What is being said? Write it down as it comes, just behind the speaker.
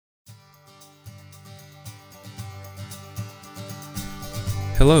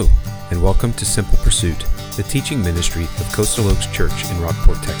Hello, and welcome to Simple Pursuit, the teaching ministry of Coastal Oaks Church in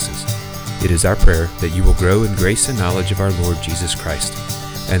Rockport, Texas. It is our prayer that you will grow in grace and knowledge of our Lord Jesus Christ,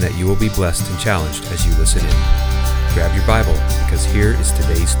 and that you will be blessed and challenged as you listen in. Grab your Bible, because here is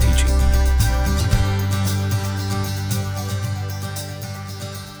today's teaching.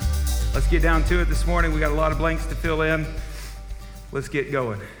 Let's get down to it this morning. We got a lot of blanks to fill in. Let's get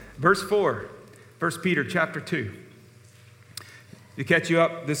going. Verse 4, 1 Peter chapter 2. To catch you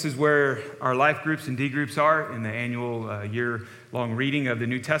up, this is where our life groups and D groups are in the annual year-long reading of the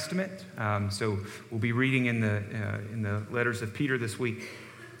New Testament. So we'll be reading in the letters of Peter this week.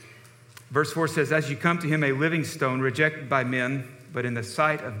 Verse 4 says, "As you come to him, a living stone, rejected by men, but in the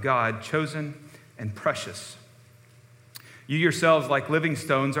sight of God, chosen and precious. You yourselves, like living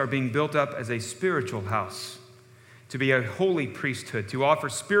stones, are being built up as a spiritual house, to be a holy priesthood, to offer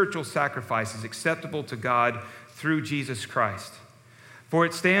spiritual sacrifices acceptable to God through Jesus Christ. For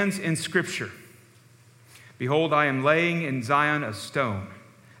it stands in Scripture, 'Behold, I am laying in Zion a stone,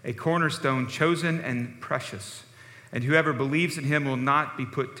 a cornerstone chosen and precious, and whoever believes in him will not be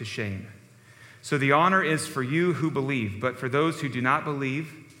put to shame.' So the honor is for you who believe, but for those who do not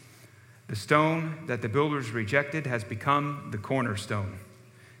believe, the stone that the builders rejected has become the cornerstone,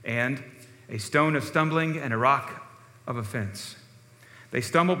 and a stone of stumbling and a rock of offense. They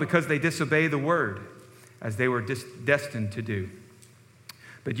stumble because they disobey the word, as they were destined to do.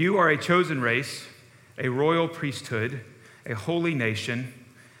 But you are a chosen race, a royal priesthood, a holy nation,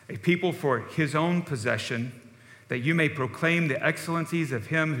 a people for his own possession, that you may proclaim the excellencies of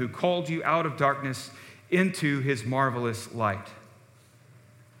him who called you out of darkness into his marvelous light."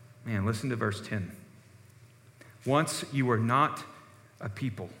 Man, listen to verse 10. "Once you were not a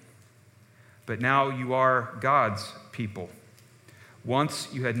people, but now you are God's people.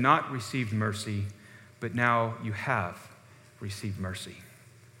 Once you had not received mercy, but now you have received mercy."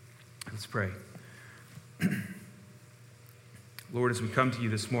 Let's pray. Lord, as we come to you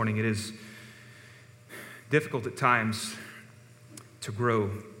this morning, it is difficult at times to grow,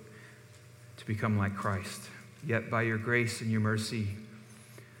 to become like Christ. Yet by your grace and your mercy,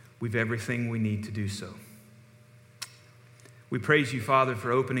 we've everything we need to do so. We praise you, Father,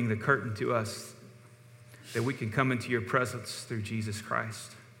 for opening the curtain to us, that we can come into your presence through Jesus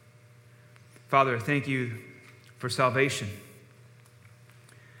Christ. Father, I thank you for salvation.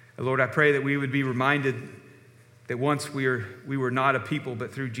 Lord, I pray that we would be reminded that once we were not a people,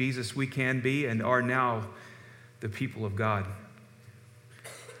 but through Jesus we can be and are now the people of God.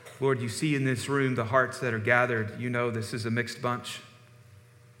 Lord, you see in this room the hearts that are gathered. You know this is a mixed bunch.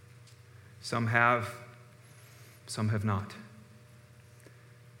 Some have not.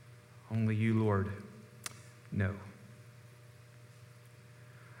 Only you, Lord, know.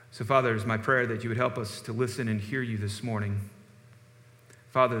 So, Father, it's my prayer that you would help us to listen and hear you this morning.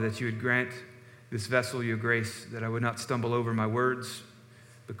 Father, that you would grant this vessel your grace, that I would not stumble over my words,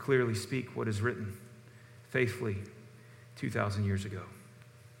 but clearly speak what is written faithfully 2,000 years ago.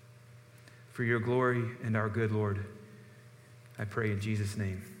 For your glory and our good, Lord, I pray in Jesus'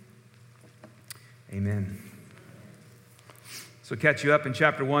 name. Amen. So catch you up in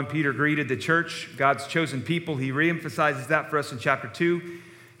chapter 1, Peter greeted the church, God's chosen people. He reemphasizes that for us in chapter 2,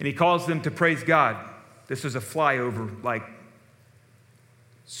 and he calls them to praise God. This is a flyover, like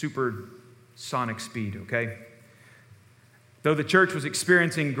supersonic speed, okay? Though the church was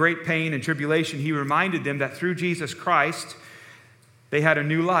experiencing great pain and tribulation, he reminded them that through Jesus Christ, they had a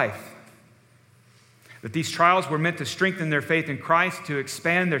new life. That these trials were meant to strengthen their faith in Christ, to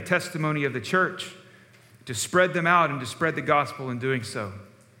expand their testimony of the church, to spread them out and to spread the gospel in doing so.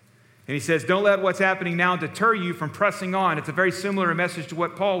 And he says, don't let what's happening now deter you from pressing on. It's a very similar message to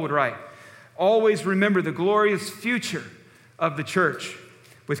what Paul would write. Always remember the glorious future of the church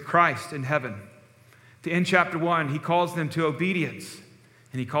with Christ in heaven. To end chapter 1, he calls them to obedience,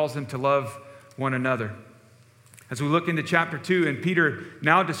 and he calls them to love one another. As we look into chapter 2, and Peter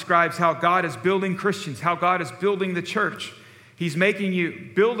now describes how God is building Christians, how God is building the church. He's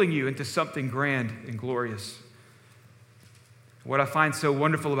building you into something grand and glorious. What I find so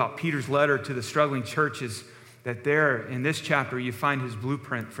wonderful about Peter's letter to the struggling church is that there, in this chapter, you find his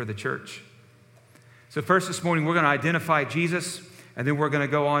blueprint for the church. So first this morning, we're going to identify Jesus, and then we're going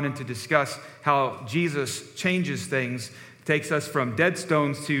to go on and to discuss how Jesus changes things, takes us from dead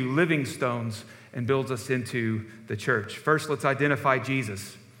stones to living stones, and builds us into the church. First, let's identify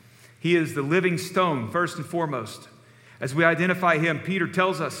Jesus. He is the living stone, first and foremost. As we identify him, Peter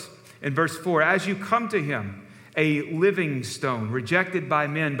tells us in verse 4, "As you come to him, a living stone, rejected by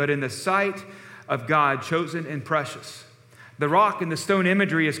men, but in the sight of God, chosen and precious." The rock and the stone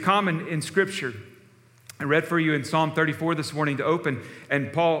imagery is common in Scripture. I read for you in Psalm 34 this morning to open,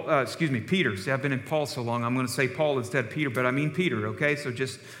 and Peter. See, I've been in Paul so long, I'm going to say Paul instead of Peter, but I mean Peter, okay? So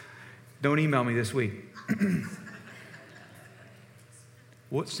just don't email me this week.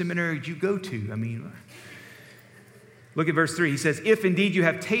 What seminary did you go to? Look at verse 3. He says, if indeed you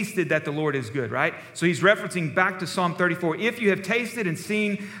have tasted that the Lord is good, right? So he's referencing back to Psalm 34. If you have tasted and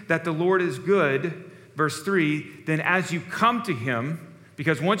seen that the Lord is good, verse 3, then as you come to him,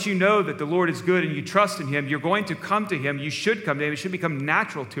 because once you know that the Lord is good and you trust in him, you're going to come to him. You should come to him. It should become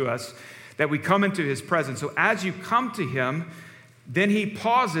natural to us that we come into his presence. So as you come to him, then he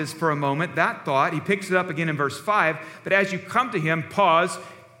pauses for a moment, that thought. He picks it up again in verse 5. But as you come to him, pause,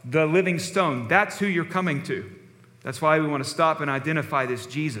 the living stone. That's who you're coming to. That's why we want to stop and identify this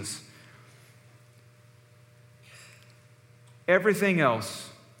Jesus. Everything else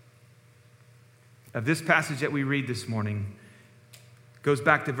of this passage that we read this morning goes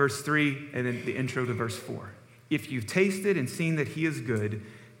back to verse 3 and then the intro to verse 4. If you've tasted and seen that he is good,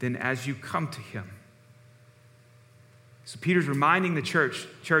 then as you come to him. So Peter's reminding the church,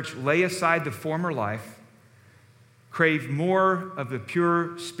 lay aside the former life, crave more of the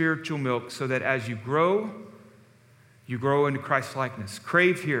pure spiritual milk so that as you grow into Christ's likeness.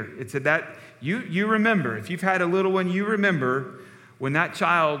 Crave here. It's that you remember, if you've had a little one, you remember when that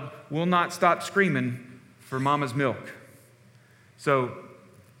child will not stop screaming for mama's milk. So,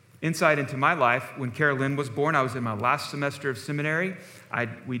 insight into my life, when Carolyn was born, I was in my last semester of seminary.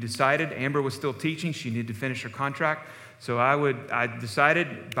 We decided, Amber was still teaching, she needed to finish her contract. So I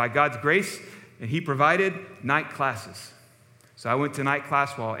decided, by God's grace, and he provided night classes. So I went to night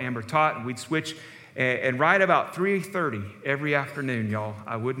class while Amber taught, and we'd switch. And right about 3:30 every afternoon, y'all,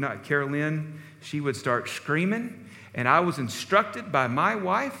 Carolyn, she would start screaming, and I was instructed by my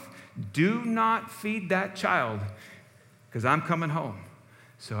wife, do not feed that child, because I'm coming home.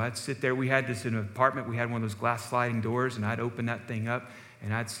 So I'd sit there. We had this in an apartment. We had one of those glass sliding doors, and I'd open that thing up,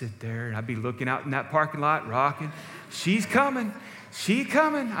 and I'd sit there, and I'd be looking out in that parking lot, rocking. She's coming. She's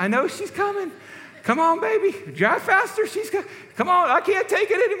coming. I know she's coming. Come on, baby. Drive faster. She's coming. Come on. I can't take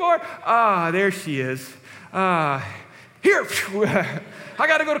it anymore. There she is. Here. I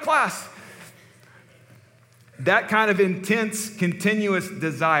got to go to class. That kind of intense, continuous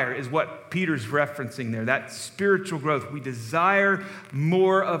desire is what Peter's referencing there, that spiritual growth. We desire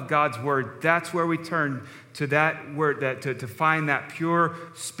more of God's word. That's where we turn to that word, to find that pure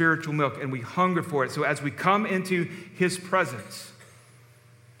spiritual milk, and we hunger for it. So as we come into his presence,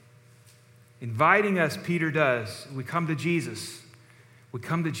 inviting us, Peter does, we come to Jesus. We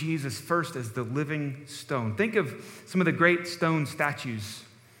come to Jesus first as the living stone. Think of some of the great stone statues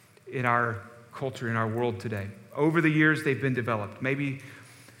in our culture, in our world today. Over the years, they've been developed. Maybe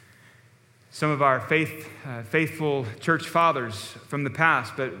some of our faithful church fathers from the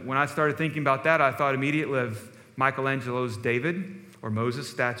past, but when I started thinking about that, I thought immediately of Michelangelo's David or Moses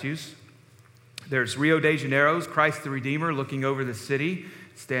statues. There's Rio de Janeiro's Christ the Redeemer looking over the city,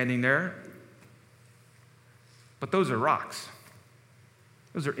 standing there. But those are rocks.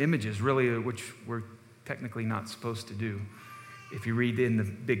 Those are images, really, which we're technically not supposed to do. If you read in the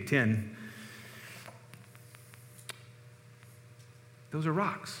Big Ten, those are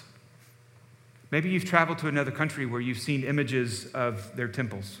rocks. Maybe you've traveled to another country where you've seen images of their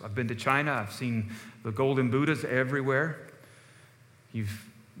temples. I've been to China. I've seen the golden Buddhas everywhere. You've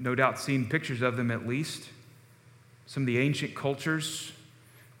no doubt seen pictures of them at least. Some of the ancient cultures.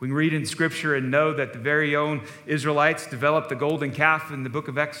 We can read in Scripture and know that the very own Israelites developed the golden calf in the book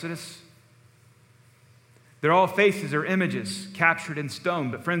of Exodus. They're all faces or images captured in stone.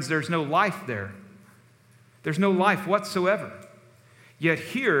 But friends, there's no life there. There's no life whatsoever. Yet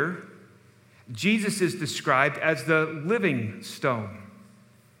here, Jesus is described as the living stone.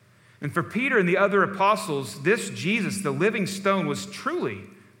 And for Peter and the other apostles, this Jesus, the living stone, was truly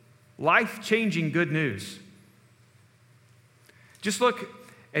life-changing good news. Just look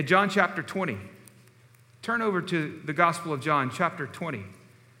at John chapter 20. Turn over to the Gospel of John chapter 20.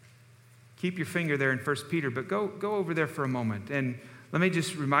 Keep your finger there in 1 Peter, but go over there for a moment. And let me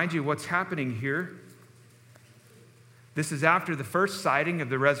just remind you what's happening here. This is after the first sighting of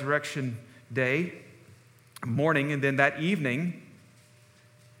the resurrection day, morning, and then that evening,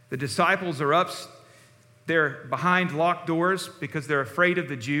 the disciples are up. They're behind locked doors because they're afraid of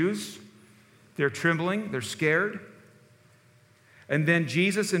the Jews. They're trembling. They're scared. And then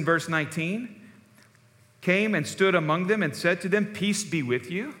Jesus, in verse 19, came and stood among them and said to them, "Peace be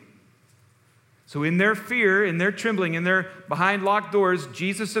with you." So in their fear, in their trembling, in their behind locked doors,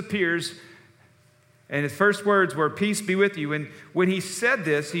 Jesus appears And his first words were, "Peace be with you." And when he said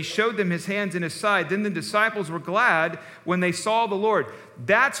this, he showed them his hands and his side. Then the disciples were glad when they saw the Lord.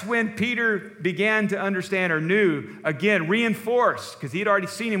 That's when Peter began to understand, or knew, again, reinforced, because he had already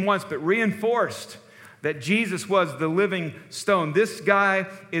seen him once, but reinforced that Jesus was the living stone. This guy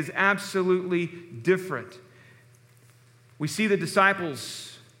is absolutely different. We see the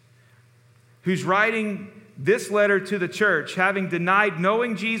disciples who's writing this letter to the church, having denied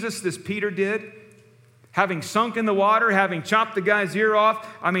knowing Jesus, this Peter did, having sunk in the water, having chopped the guy's ear off.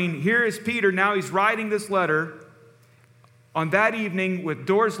 I mean, here is Peter. Now he's writing this letter on that evening with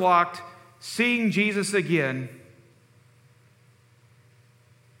doors locked, seeing Jesus again.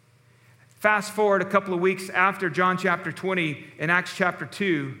 Fast forward a couple of weeks after John chapter 20 and Acts chapter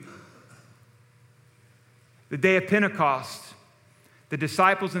 2, the day of Pentecost. The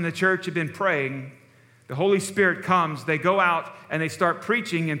disciples in the church have been praying. The Holy Spirit comes. They go out and they start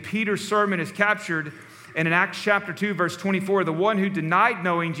preaching, and Peter's sermon is captured. And in Acts chapter 2, verse 24, the one who denied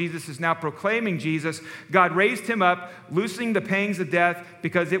knowing Jesus is now proclaiming Jesus. God raised him up, loosing the pangs of death,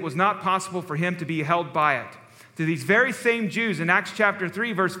 because it was not possible for him to be held by it. To these very same Jews, in Acts chapter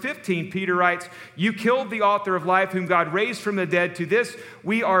 3, verse 15, Peter writes, "You killed the author of life, whom God raised from the dead. To this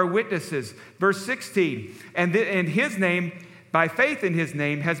we are witnesses." Verse 16, and his name, by faith in his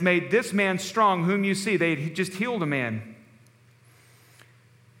name, has made this man strong, whom you see. They had just healed a man.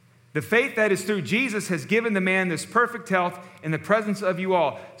 The faith that is through Jesus has given the man this perfect health in the presence of you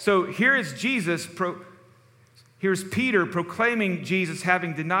all. So here is here's Peter proclaiming Jesus,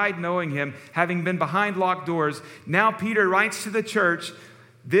 having denied knowing him, having been behind locked doors. Now Peter writes to the church,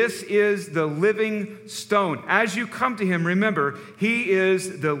 this is the living stone. As you come to him, remember, he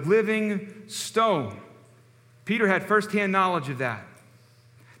is the living stone. Peter had firsthand knowledge of that.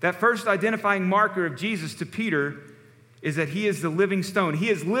 That first identifying marker of Jesus to Peter is that he is the living stone. He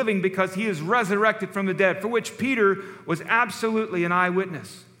is living because he is resurrected from the dead, for which Peter was absolutely an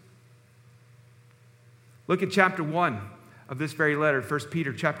eyewitness. Look at chapter 1 of this very letter, 1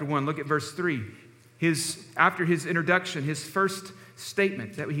 Peter chapter 1. Look at verse 3. After his introduction, his first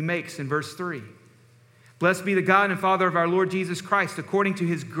statement that he makes in verse 3. "Blessed be the God and Father of our Lord Jesus Christ, according to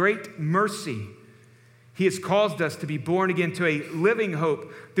his great mercy. He has caused us to be born again to a living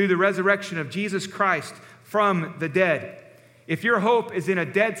hope through the resurrection of Jesus Christ from the dead." If your hope is in a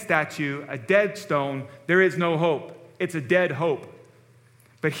dead statue, a dead stone, there is no hope. It's a dead hope.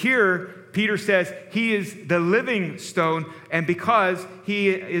 But here, Peter says he is the living stone, and because he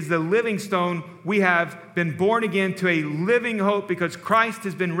is the living stone, we have been born again to a living hope because Christ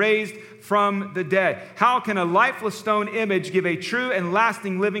has been raised from the dead. How can a lifeless stone image give a true and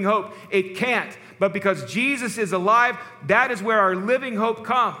lasting living hope? It can't. But because Jesus is alive, that is where our living hope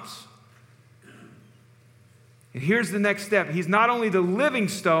comes. And here's the next step. He's not only the living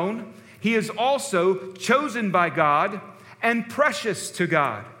stone, he is also chosen by God and precious to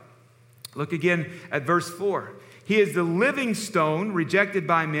God. Look again at verse 4. He is the living stone, rejected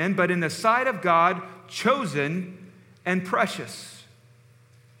by men, but in the sight of God, chosen and precious.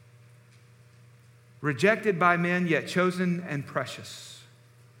 Rejected by men, yet chosen and precious.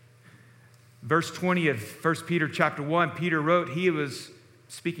 Verse 20 of 1 Peter chapter 1, Peter wrote, he was,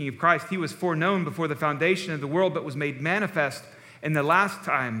 speaking of Christ, he was foreknown before the foundation of the world, but was made manifest in the last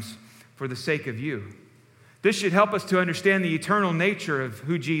times for the sake of you. This should help us to understand the eternal nature of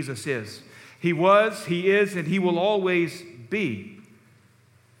who Jesus is. He was, he is, and he will always be.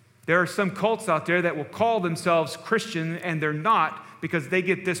 There are some cults out there that will call themselves Christian, and they're not because they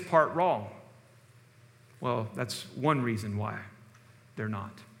get this part wrong. Well, that's one reason why they're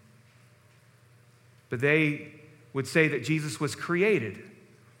not. But they would say that Jesus was created.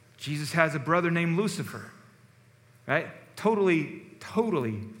 Jesus has a brother named Lucifer, right? Totally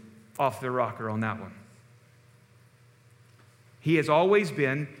off the rocker on that one. He has always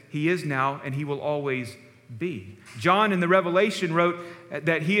been, he is now, and he will always be. John in the Revelation wrote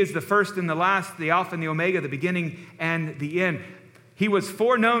that he is the first and the last, the Alpha and the Omega, the beginning and the end. He was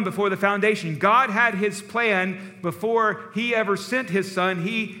foreknown before the foundation. God had his plan before he ever sent his son.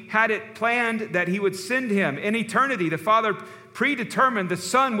 He had it planned that he would send him. In eternity, the Father predetermined the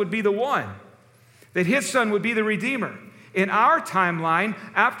Son would be the one, that his Son would be the Redeemer. In our timeline,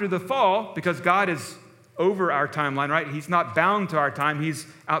 after the fall, because God is over our timeline, right? He's not bound to our time. He's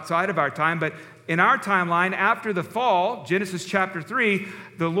outside of our time. But in our timeline, after the fall, Genesis chapter 3,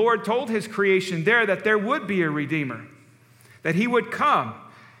 the Lord told his creation there that there would be a Redeemer, that he would come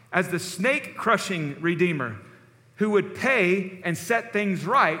as the snake-crushing Redeemer who would pay and set things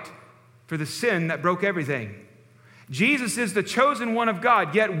right for the sin that broke everything. Jesus is the chosen one of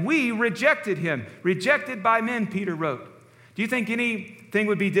God, yet we rejected him. Rejected by men, Peter wrote. Do you think anything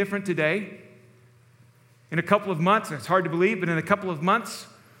would be different today? In a couple of months, it's hard to believe, but in a couple of months,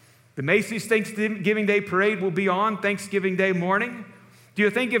 the Macy's Thanksgiving Day parade will be on Thanksgiving Day morning. Do you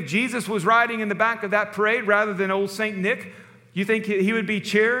think if Jesus was riding in the back of that parade rather than old St. Nick, you think he would be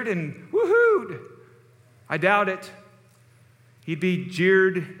cheered and woohooed? I doubt it. He'd be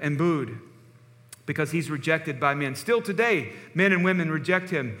jeered and booed because he's rejected by men. Still today, men and women reject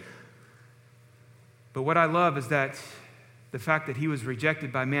him. But what I love is that the fact that he was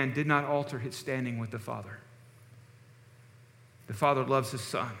rejected by man did not alter his standing with the Father. The Father loves his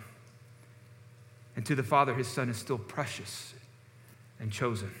Son. And to the Father, his Son is still precious and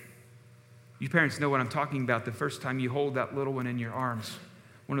chosen. You parents know what I'm talking about the first time you hold that little one in your arms.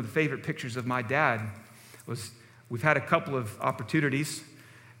 One of the favorite pictures of my dad was, we've had a couple of opportunities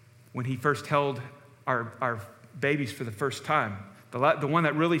when he first held our babies for the first time. The one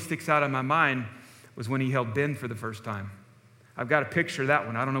that really sticks out in my mind was when he held Ben for the first time. I've got a picture of that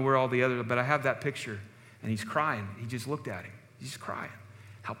one. I don't know where all the others, but I have that picture. And he's crying. He just looked at him. He's crying.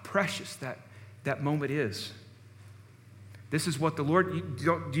 How precious that moment is. This is what the Lord,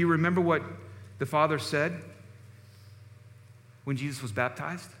 do you remember what the Father said when Jesus was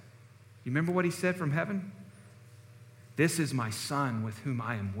baptized? You remember what he said from heaven? This is my Son with whom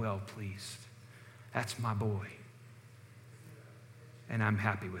I am well pleased. That's my boy. And I'm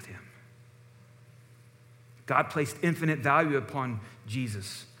happy with him. God placed infinite value upon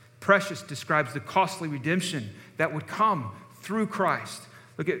Jesus. Precious describes the costly redemption that would come through Christ.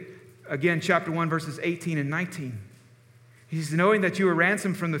 Look at, again, chapter 1, verses 18 and 19. He says, knowing that you were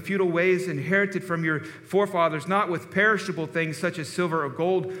ransomed from the futile ways inherited from your forefathers, not with perishable things such as silver or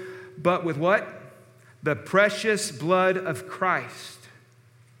gold, but with what? The precious blood of Christ.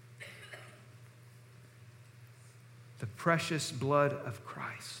 The precious blood of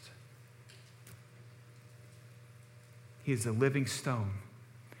Christ. He is a living stone.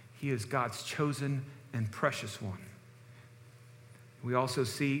 He is God's chosen and precious one. We also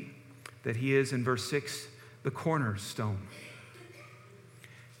see that he is, in verse 6, the cornerstone.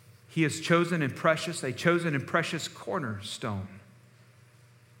 He is chosen and precious, a chosen and precious cornerstone.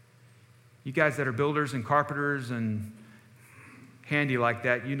 You guys that are builders and carpenters and handy like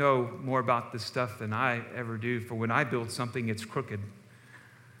that, you know more about this stuff than I ever do. For when I build something, it's crooked.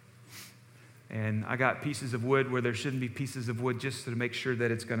 And I got pieces of wood where there shouldn't be pieces of wood just to make sure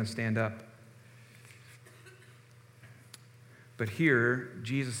that it's going to stand up. But here,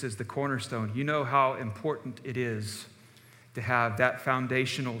 Jesus is the cornerstone. You know how important it is to have that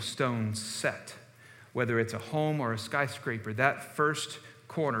foundational stone set. Whether it's a home or a skyscraper, that first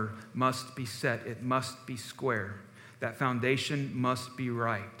corner must be set. It must be square. That foundation must be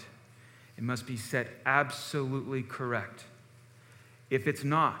right. It must be set absolutely correct. If it's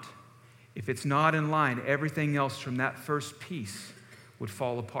not in line, everything else from that first piece would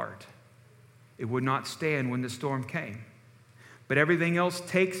fall apart. It would not stand when the storm came. But everything else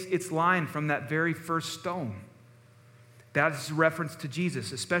takes its line from that very first stone. That is a reference to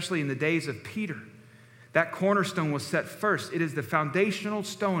Jesus, especially in the days of Peter. That cornerstone was set first. It is the foundational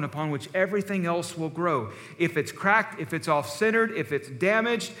stone upon which everything else will grow. If it's cracked, if it's off-centered, if it's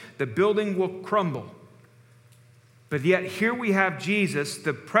damaged, the building will crumble. But yet here we have Jesus,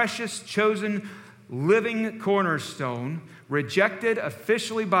 the precious, chosen, living cornerstone, rejected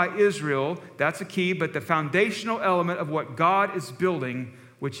officially by Israel. That's a key, but the foundational element of what God is building,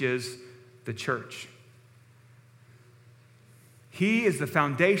 which is the church. He is the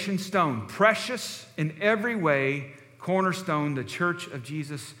foundation stone, precious in every way, cornerstone, the church of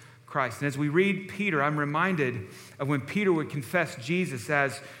Jesus Christ. And as we read Peter, I'm reminded of when Peter would confess Jesus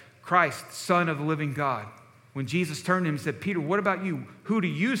as Christ, Son of the living God. When Jesus turned to him and said, Peter, what about you? Who do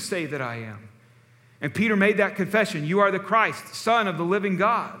you say that I am? And Peter made that confession. You are the Christ, Son of the living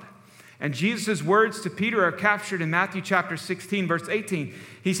God. And Jesus' words to Peter are captured in Matthew chapter 16, verse 18.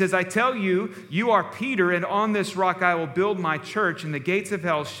 He says, I tell you, you are Peter, and on this rock I will build my church, and the gates of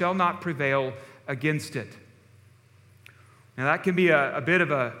hell shall not prevail against it. Now that can be a bit of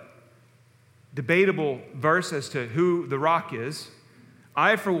a debatable verse as to who the rock is.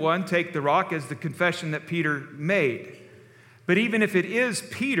 I, for one, take the rock as the confession that Peter made. But even if it is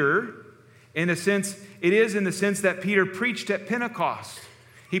Peter, in a sense, it is in the sense that Peter preached at Pentecost.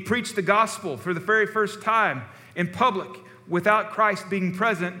 He preached the gospel for the very first time in public without Christ being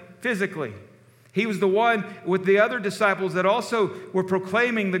present physically. He was the one with the other disciples that also were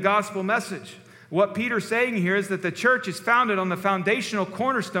proclaiming the gospel message. What Peter's saying here is that the church is founded on the foundational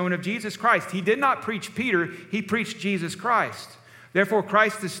cornerstone of Jesus Christ. He did not preach Peter, he preached Jesus Christ. Therefore,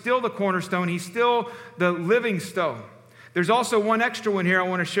 Christ is still the cornerstone. He's still the living stone. There's also one extra one here I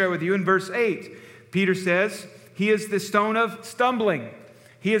want to share with you. In verse 8, Peter says, he is the stone of stumbling.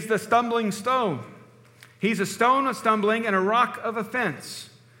 He is the stumbling stone. He's a stone of stumbling and a rock of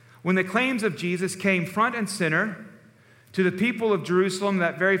offense. When the claims of Jesus came front and center to the people of Jerusalem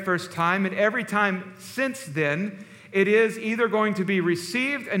that very first time, and every time since then, it is either going to be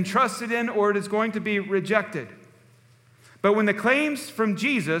received and trusted in, or it is going to be rejected. But when the claims from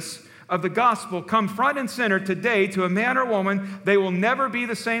Jesus of the gospel come front and center today to a man or woman, they will never be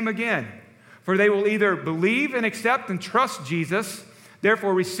the same again. For they will either believe and accept and trust Jesus,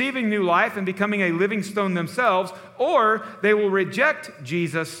 therefore receiving new life and becoming a living stone themselves, or they will reject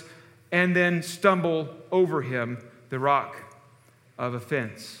Jesus and then stumble over him, the rock of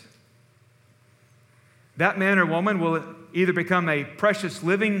offense. That man or woman will either become a precious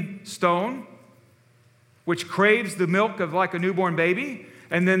living stone, which craves the milk of like a newborn baby,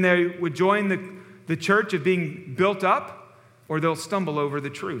 and then they would join the church of being built up, or they'll stumble over the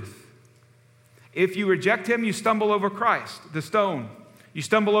truth. If you reject him, you stumble over Christ, the stone. You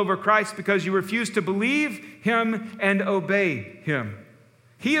stumble over Christ because you refuse to believe him and obey him.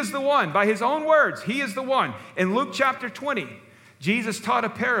 He is the one. By his own words, he is the one. In Luke chapter 20, Jesus taught a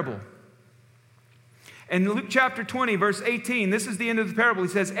parable. In Luke chapter 20, verse 18, this is the end of the parable. He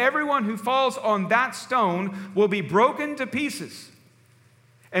says, everyone who falls on that stone will be broken to pieces.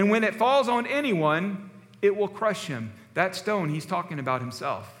 And when it falls on anyone, it will crush him. That stone, he's talking about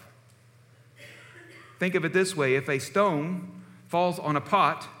himself. Think of it this way. If a stone falls on a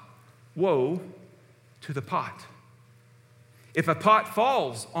pot, woe to the pot. If a pot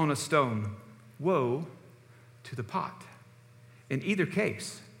falls on a stone, woe to the pot. In either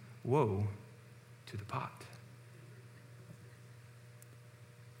case, woe to the pot.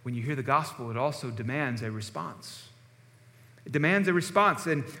 When you hear the gospel, it also demands a response. It demands a response,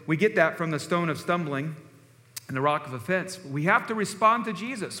 and we get that from the stone of stumbling and the rock of offense. We have to respond to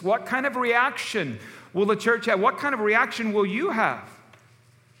Jesus. What kind of reaction will the church have? What kind of reaction will you have?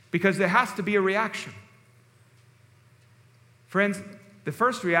 Because there has to be a reaction. Friends, the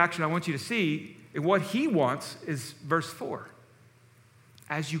first reaction I want you to see, and what he wants, is verse 4.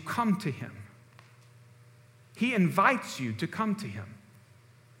 As you come to him. He invites you to come to him.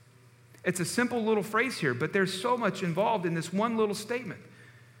 It's a simple little phrase here, but there's so much involved in this one little statement.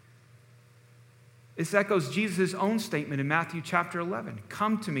 This echoes Jesus' own statement in Matthew chapter 11.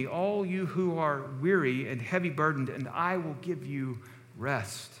 Come to me, all you who are weary and heavy burdened, and I will give you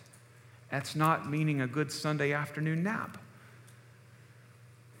rest. That's not meaning a good Sunday afternoon nap.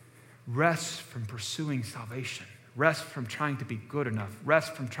 Rest from pursuing salvation. Rest from trying to be good enough.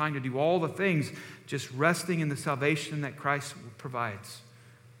 Rest from trying to do all the things. Just resting in the salvation that Christ provides.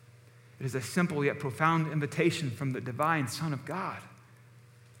 It is a simple yet profound invitation from the divine Son of God.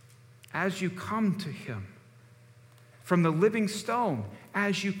 As you come to him, from the living stone,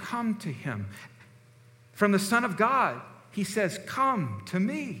 as you come to him, from the Son of God, he says, come to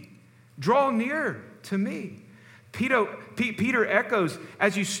me. Draw near to me. Peter echoes,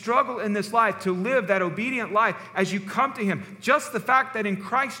 as you struggle in this life to live that obedient life, as you come to him, just the fact that in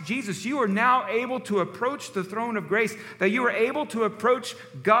Christ Jesus you are now able to approach the throne of grace, that you are able to approach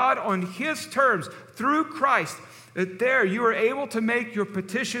God on his terms through Christ, that there you are able to make your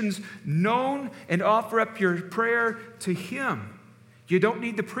petitions known and offer up your prayer to him. You don't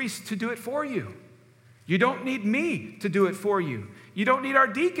need the priest to do it for you. You don't need me to do it for you. You don't need our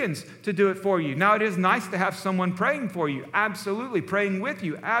deacons to do it for you. Now, it is nice to have someone praying for you. Absolutely. Praying with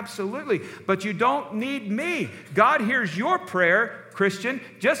you. Absolutely. But you don't need me. God hears your prayer, Christian,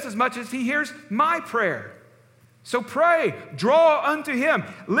 just as much as he hears my prayer. So pray. Draw unto him.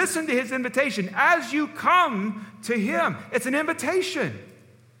 Listen to his invitation as you come to him. It's an invitation.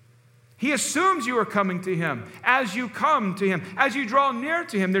 He assumes you are coming to him. As you come to him, as you draw near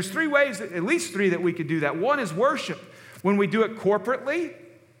to him, there's three ways, at least three, that we could do that. One is worship. When we do it corporately,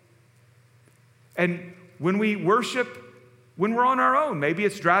 and when we worship when we're on our own. Maybe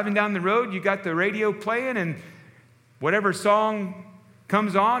it's driving down the road, you got the radio playing, and whatever song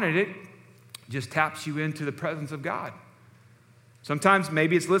comes on, and it just taps you into the presence of God. Sometimes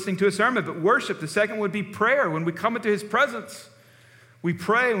maybe it's listening to a sermon, but worship, the second would be prayer. When we come into his presence, we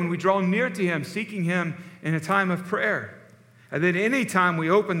pray when we draw near to him, seeking him in a time of prayer. And then anytime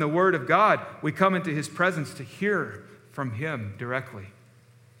we open the word of God, we come into his presence to hear from him directly.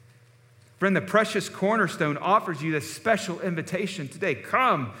 Friend, the precious Cornerstone offers you this special invitation today.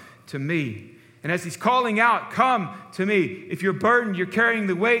 Come to me. And as he's calling out, come to me. If you're burdened, you're carrying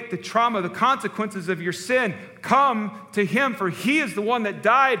the weight, the trauma, the consequences of your sin, come to him, for he is the one that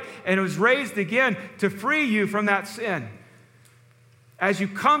died and was raised again to free you from that sin. As you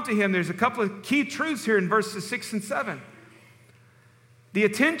come to him, there's a couple of key truths here in verses 6 and 7. The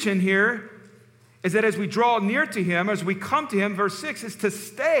attention here is that as we draw near to him, as we come to him, verse 6 is to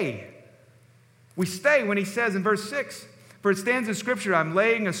stay. We stay when he says in verse 6, for it stands in Scripture, I'm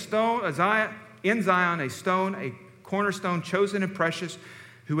laying a stone, in Zion, a stone, a cornerstone, chosen and precious.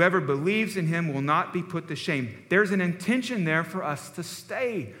 Whoever believes in him will not be put to shame. There's an intention there for us to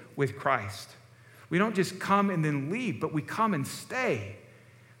stay with Christ. We don't just come and then leave, but we come and stay,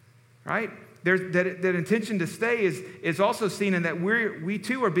 right? That intention to stay is also seen in that we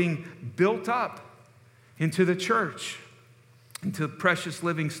too are being built up into the church, into precious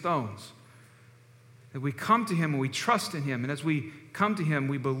living stones. That we come to him and we trust in him. And as we come to him,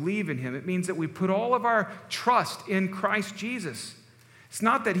 we believe in him. It means that we put all of our trust in Christ Jesus. It's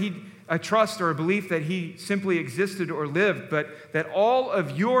not that a trust or a belief that he simply existed or lived, but that all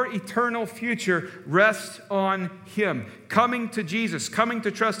of your eternal future rests on him. Coming to Jesus, coming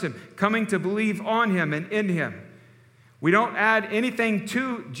to trust him, coming to believe on him and in him. We don't add anything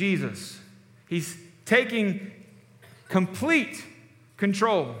to Jesus. He's taking complete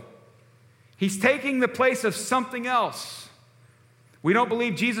control. He's taking the place of something else. We don't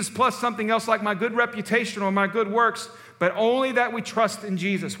believe Jesus plus something else like my good reputation or my good works, but only that we trust in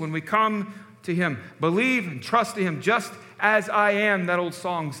Jesus when we come to him. Believe and trust in him just as I am, that old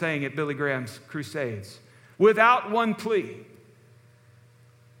song saying at Billy Graham's crusades, without one plea.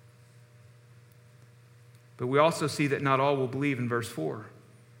 But we also see that not all will believe in verse 4.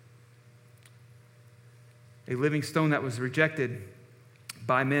 A living stone that was rejected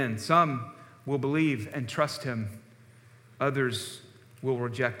by men. Some will believe and trust him. Others will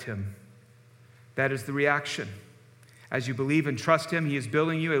reject him. That is the reaction. As you believe and trust him, he is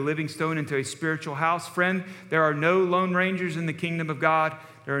building you a living stone into a spiritual house. Friend, there are no lone rangers in the kingdom of God.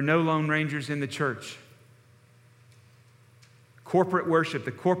 There are no lone rangers in the church. Corporate worship,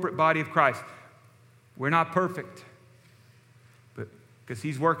 the corporate body of Christ. We're not perfect, but because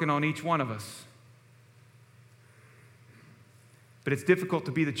he's working on each one of us. But it's difficult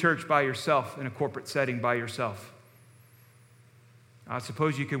to be the church by yourself in a corporate setting by yourself. I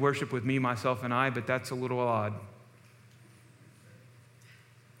suppose you could worship with me, myself, and I, but that's a little odd.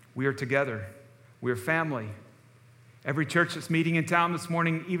 We are together. We are family. Every church that's meeting in town this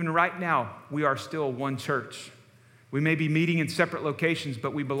morning, even right now, we are still one church. We may be meeting in separate locations,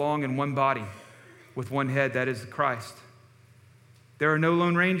 but we belong in one body with one head, that is Christ. There are no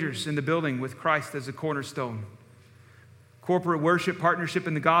lone rangers in the building with Christ as a cornerstone. Corporate worship, partnership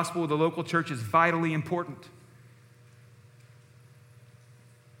in the gospel of the local church is vitally important.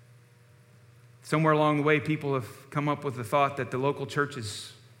 Somewhere along the way, people have come up with the thought that the local church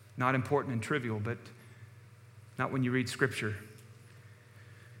is not important and trivial, but not when you read Scripture.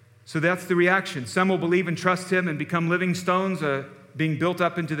 So that's the reaction. Some will believe and trust him and become living stones, being built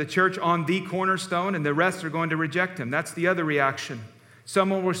up into the church on the cornerstone, and the rest are going to reject him. That's the other reaction. Some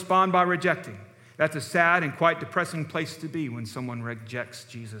will respond by rejecting. That's a sad and quite depressing place to be when someone rejects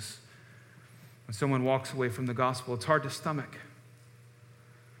Jesus. When someone walks away from the gospel, it's hard to stomach.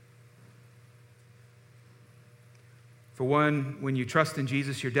 For one, when you trust in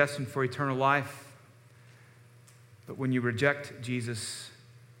Jesus, you're destined for eternal life. But when you reject Jesus,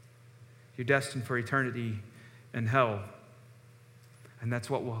 you're destined for eternity in hell. And that's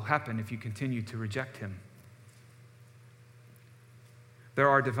what will happen if you continue to reject him. There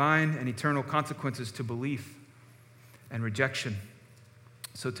are divine and eternal consequences to belief and rejection.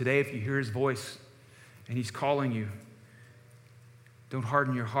 So today, if you hear his voice and he's calling you, don't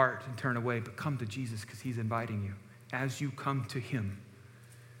harden your heart and turn away, but come to Jesus because he's inviting you. As you come to him.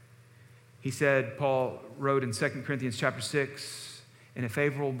 He said, Paul wrote in 2 Corinthians chapter 6, in a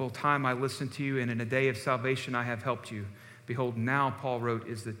favorable time I listened to you, and in a day of salvation I have helped you. Behold, now, Paul wrote,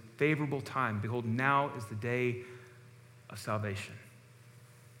 is the favorable time. Behold, now is the day of salvation.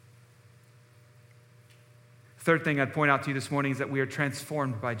 Third thing I'd point out to you this morning is that we are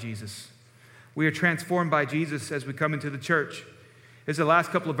transformed by Jesus. We are transformed by Jesus as we come into the church. Here's the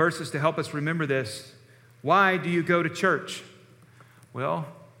last couple of verses to help us remember this. Why do you go to church? Well,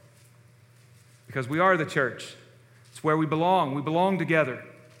 because we are the church. It's where we belong. We belong together.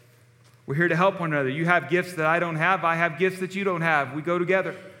 We're here to help one another. You have gifts that I don't have. I have gifts that you don't have. We go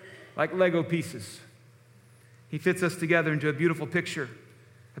together like Lego pieces. He fits us together into a beautiful picture,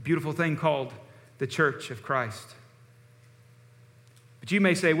 a beautiful thing called the church of Christ. But you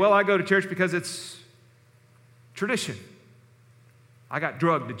may say, well, I go to church because it's tradition. I got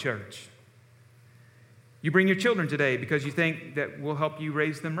drugged to church. You bring your children today because you think that we'll help you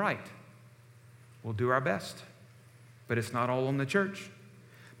raise them right. We'll do our best, but it's not all on the church.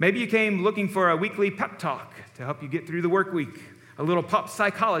 Maybe you came looking for a weekly pep talk to help you get through the work week, a little pop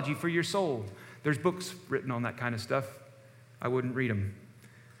psychology for your soul. There's books written on that kind of stuff. I wouldn't read them.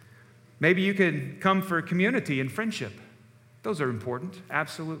 Maybe you could come for community and friendship. Those are important,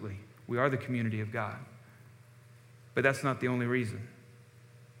 absolutely. We are the community of God. But that's not the only reason.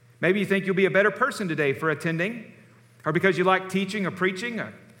 Maybe you think you'll be a better person today for attending, or because you like teaching or preaching.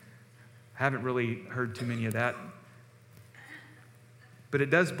 I haven't really heard too many of that. But it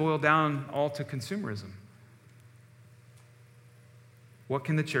does boil down all to consumerism. What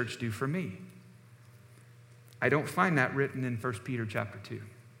can the church do for me? I don't find that written in 1 Peter chapter 2.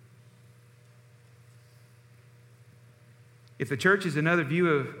 If the church is another view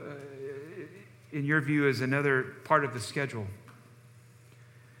of, in your view, is another part of the schedule,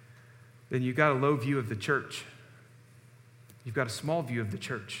 then you've got a low view of the church. You've got a small view of the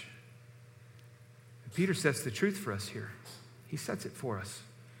church. Peter sets the truth for us here. He sets it for us.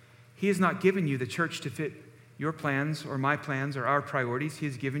 He has not given you the church to fit your plans or my plans or our priorities. He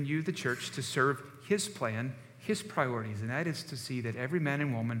has given you the church to serve his plan, his priorities, and that is to see that every man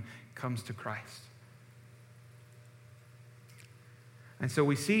and woman comes to Christ. And so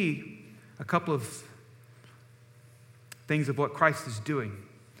we see a couple of things of what Christ is doing.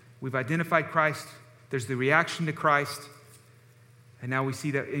 We've identified Christ. There's the reaction to Christ. And now we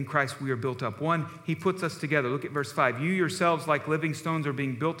see that in Christ we are built up. One, he puts us together. Look at verse 5. You yourselves, like living stones, are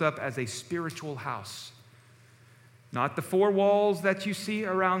being built up as a spiritual house. Not the four walls that you see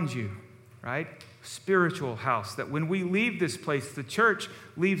around you, right? Spiritual house. That when we leave this place, the church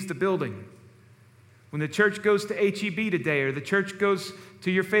leaves the building. When the church goes to H-E-B today, or the church goes to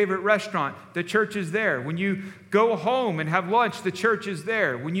your favorite restaurant, the church is there. When you go home and have lunch, the church is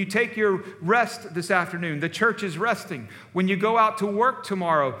there. When you take your rest this afternoon, the church is resting. When you go out to work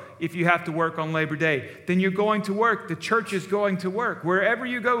tomorrow, if you have to work on Labor Day, then you're going to work. The church is going to work. Wherever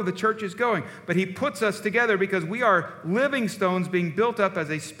you go, the church is going. But he puts us together because we are living stones being built up as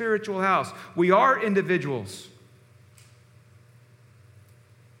a spiritual house. We are individuals.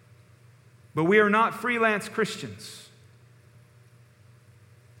 But we are not freelance Christians.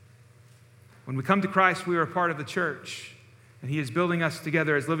 When we come to Christ, we are a part of the church, and he is building us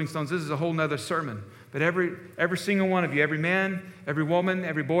together as living stones. This is a whole nother sermon. But every single one of you, every man, every woman,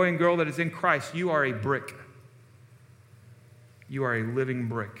 every boy and girl that is in Christ, you are a brick. You are a living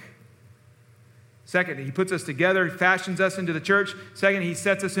brick. Second, he puts us together, he fashions us into the church. Second, he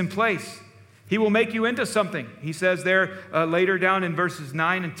sets us in place. He will make you into something. He says there later down in verses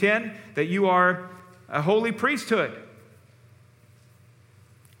 9 and 10 that you are a holy priesthood.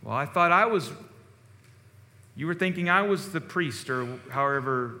 Well, I thought you were thinking I was the priest, or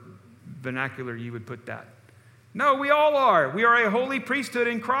however vernacular you would put that. No, we all are. We are a holy priesthood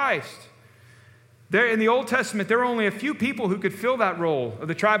in Christ. There in the Old Testament, there were only a few people who could fill that role of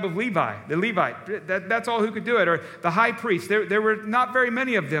the tribe of Levi, the Levite. That's all who could do it, or the high priest. There were not very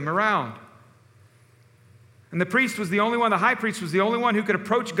many of them around. And the priest was the only one, the high priest was the only one who could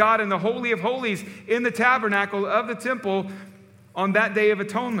approach God in the Holy of Holies in the tabernacle of the temple on that day of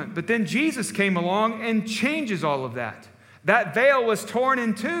atonement. But then Jesus came along and changes all of that. That veil was torn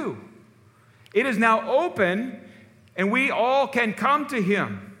in two. It is now open, and we all can come to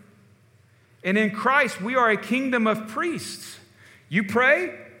him. And in Christ, we are a kingdom of priests. You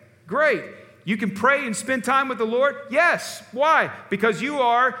pray? Great. You can pray and spend time with the Lord? Yes. Why? Because you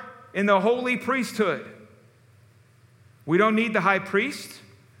are in the holy priesthood. We don't need the high priest.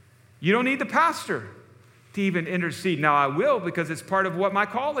 You don't need the pastor to even intercede. Now, I will, because it's part of what my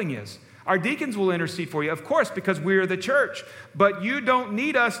calling is. Our deacons will intercede for you, of course, because we are the church. But you don't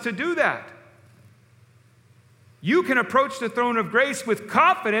need us to do that. You can approach the throne of grace with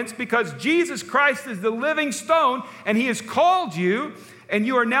confidence because Jesus Christ is the living stone, and he has called you, and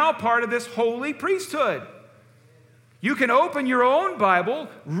you are now part of this holy priesthood. You can open your own Bible,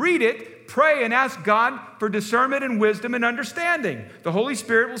 read it, pray, and ask God for discernment and wisdom and understanding. The Holy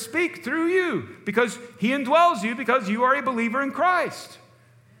Spirit will speak through you because he indwells you because you are a believer in Christ.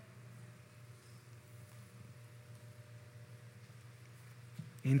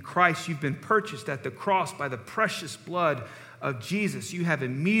 In Christ, you've been purchased at the cross by the precious blood of Jesus. You have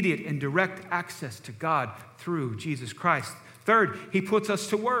immediate and direct access to God through Jesus Christ. Third, he puts us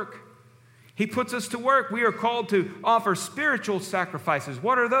to work. He puts us to work. We are called to offer spiritual sacrifices.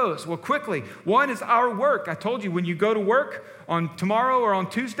 What are those? Well, quickly, one is our work. I told you when you go to work on tomorrow or on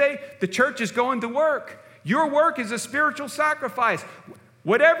Tuesday, the church is going to work. Your work is a spiritual sacrifice.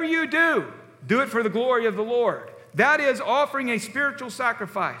 Whatever you do, do it for the glory of the Lord. That is offering a spiritual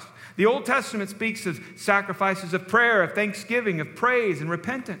sacrifice. The Old Testament speaks of sacrifices of prayer, of thanksgiving, of praise and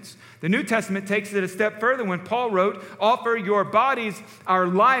repentance. The New Testament takes it a step further when Paul wrote, offer your bodies, our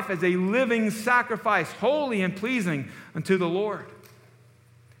life, as a living sacrifice, holy and pleasing unto the Lord.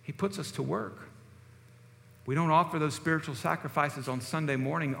 He puts us to work. We don't offer those spiritual sacrifices on Sunday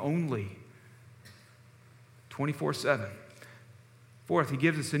morning only, 24/7. Fourth, he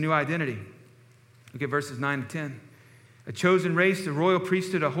gives us a new identity. Look at verses 9 to 10. A chosen race, a royal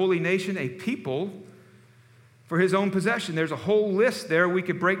priesthood, a holy nation, a people for his own possession. There's a whole list there we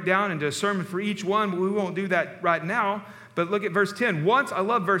could break down into a sermon for each one, but we won't do that right now. But look at verse 10. Once, I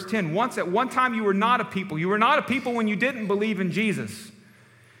love verse 10. Once at one time you were not a people. You were not a people when you didn't believe in Jesus.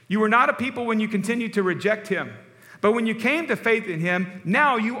 You were not a people when you continued to reject him. But when you came to faith in him,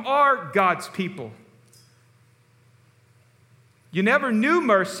 now you are God's people. You never knew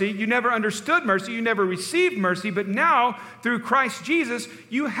mercy, you never understood mercy, you never received mercy, but now, through Christ Jesus,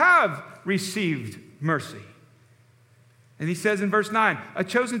 you have received mercy. And he says in verse 9, a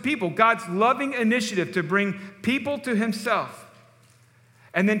chosen people, God's loving initiative to bring people to himself,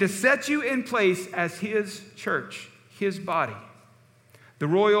 and then to set you in place as his church, his body. The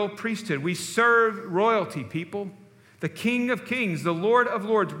royal priesthood, we serve royalty, people. The King of Kings, the Lord of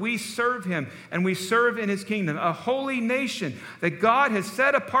Lords, we serve him and we serve in his kingdom. A holy nation that God has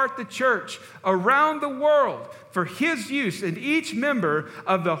set apart the church around the world for his use, and each member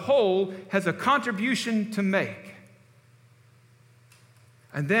of the whole has a contribution to make.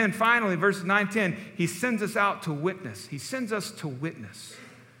 And then finally, verses 9 and 10, he sends us out to witness. He sends us to witness.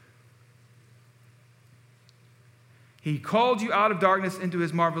 He called you out of darkness into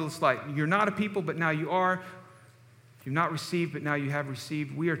his marvelous light. You're not a people, but now you are. You've not received, but now you have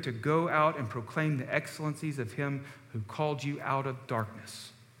received. We are to go out and proclaim the excellencies of him who called you out of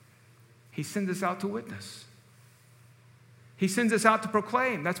darkness. He sends us out to witness. He sends us out to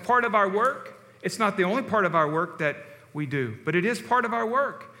proclaim. That's part of our work. It's not the only part of our work that we do, but it is part of our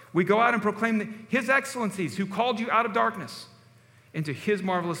work. We go out and proclaim his excellencies who called you out of darkness into his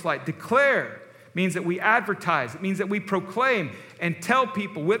marvelous light. Declare means that we advertise. It means that we proclaim and tell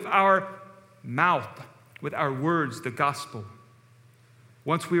people with our mouth, with our words, the gospel.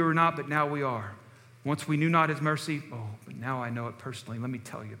 Once we were not, but now we are. Once we knew not his mercy, but now I know it personally. Let me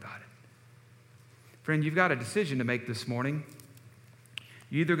tell you about it. Friend, you've got a decision to make this morning.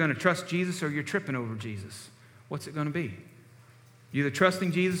 You're either going to trust Jesus or you're tripping over Jesus. What's it going to be? You're either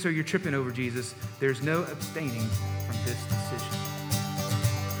trusting Jesus or you're tripping over Jesus. There's no abstaining from this decision.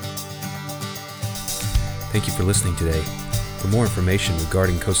 Thank you for listening today. For more information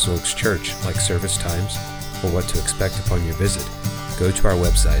regarding Coastal Oaks Church, like service times or what to expect upon your visit, go to our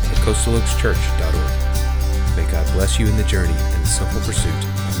website at coastaloakschurch.org. May God bless you in the journey and the simple pursuit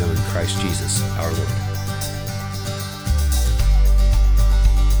of knowing Christ Jesus, our Lord.